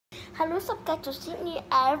Hello, subscribe to Sydney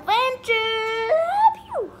Adventure.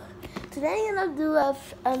 Today I'm gonna do a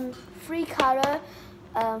free color,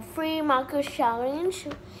 free marker challenge,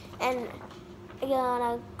 and I'm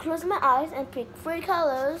gonna close my eyes and pick 3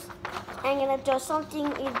 colors. I'm gonna draw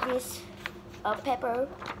something in this paper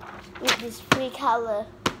with this 3 color.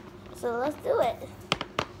 So let's do it.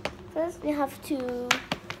 First, we have to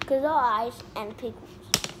close our eyes and pick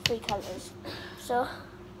 3 colors. So.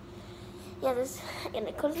 Yeah, I'm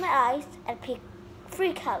gonna close my eyes and pick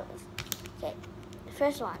 3 colors. Okay, the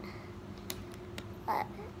first one.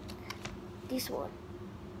 This one.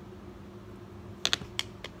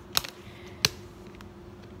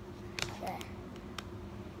 Okay.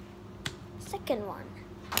 Second one.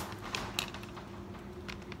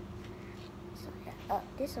 So,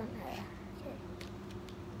 this one. Okay.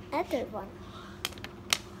 And third one.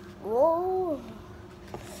 Whoa.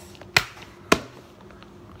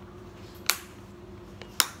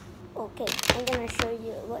 Okay, I'm gonna show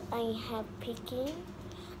you what I have picking.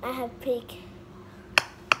 I have picked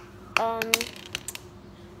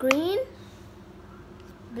green,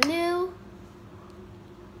 blue,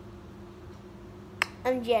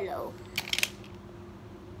 and yellow.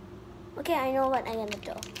 Okay, I know what I'm gonna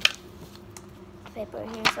draw. Paper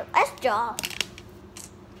here, so let's draw.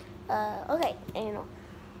 Okay, I know.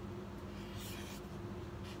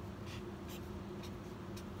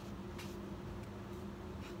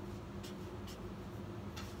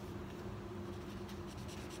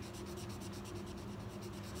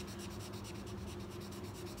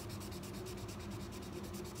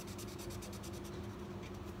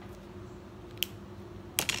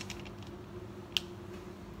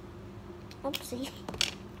 Oopsie.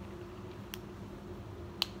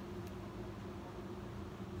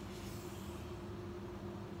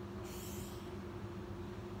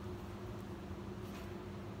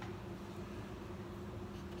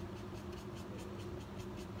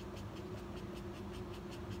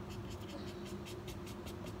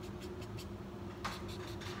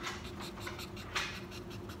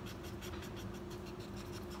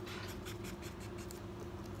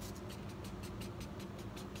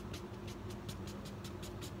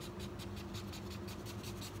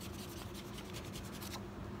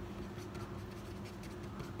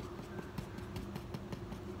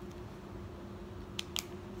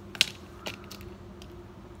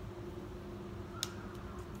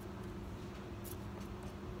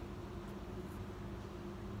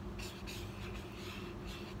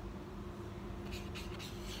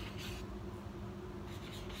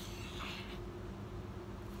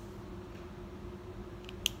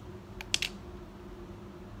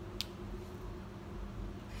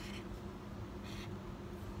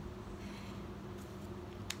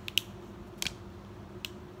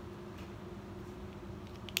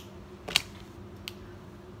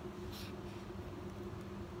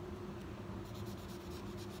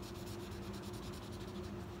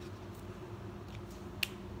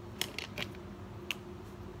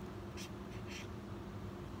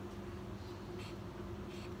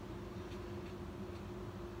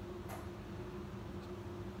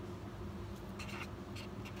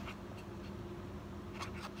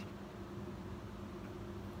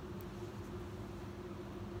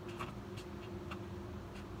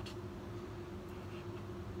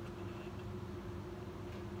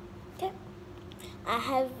 Okay, I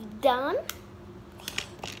have done.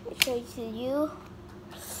 Let me show it to you.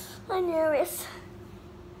 I'm nervous.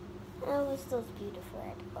 Oh, it's so beautiful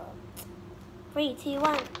at all. 3, 2,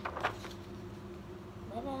 1.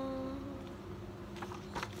 Ta-da!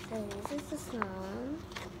 So this is the sun.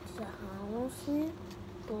 It's a house.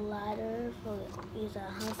 The ladder is a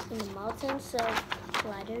house in the mountains, so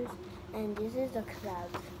ladders. And this is the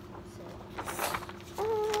clouds. So,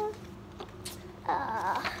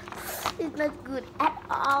 it's not good at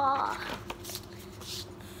all.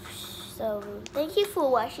 So thank you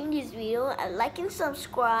for watching this video, and like and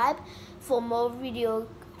subscribe for more video.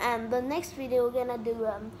 And the next video we're gonna do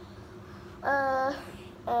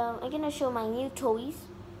I'm gonna show my new toys.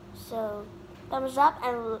 So thumbs up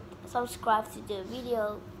and subscribe to the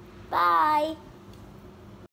video. Bye.